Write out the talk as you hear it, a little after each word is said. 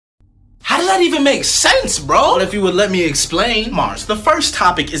that even make sense, bro? Well, if you would let me explain. Mars, the first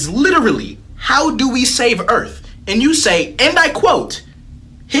topic is literally, how do we save Earth? And you say, and I quote,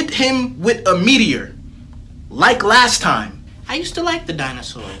 hit him with a meteor, like last time. I used to like the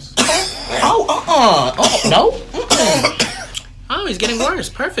dinosaurs. No? Oh, he's getting worse.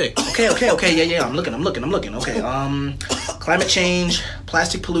 Perfect. Okay, yeah, I'm looking. Okay, climate change,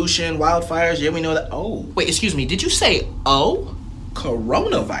 plastic pollution, wildfires, yeah, we know that. Oh, Wait, excuse me, did you say oh?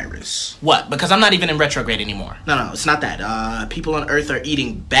 coronavirus. What? Because I'm not even in retrograde anymore. No, it's not that. People on Earth are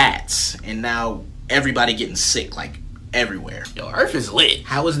eating bats, and now everybody getting sick, like, everywhere. Yo, Earth is lit.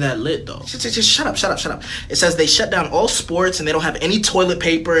 How is that lit, though? Just shut up. It says they shut down all sports, and they don't have any toilet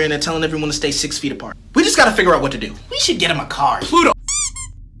paper, and they're telling everyone to stay 6 feet apart. We just gotta figure out what to do. We should get him a car. Pluto!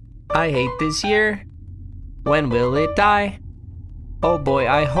 I hate this year. When will it die? Oh boy,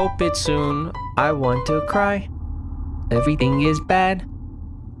 I hope it's soon. I want to cry. Everything is bad,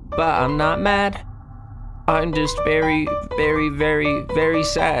 but I'm not mad. I'm just very, very, very, very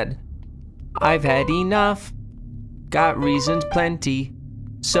sad. I've had enough. Got reasons plenty.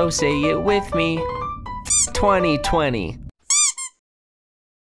 So say it with me. 2020.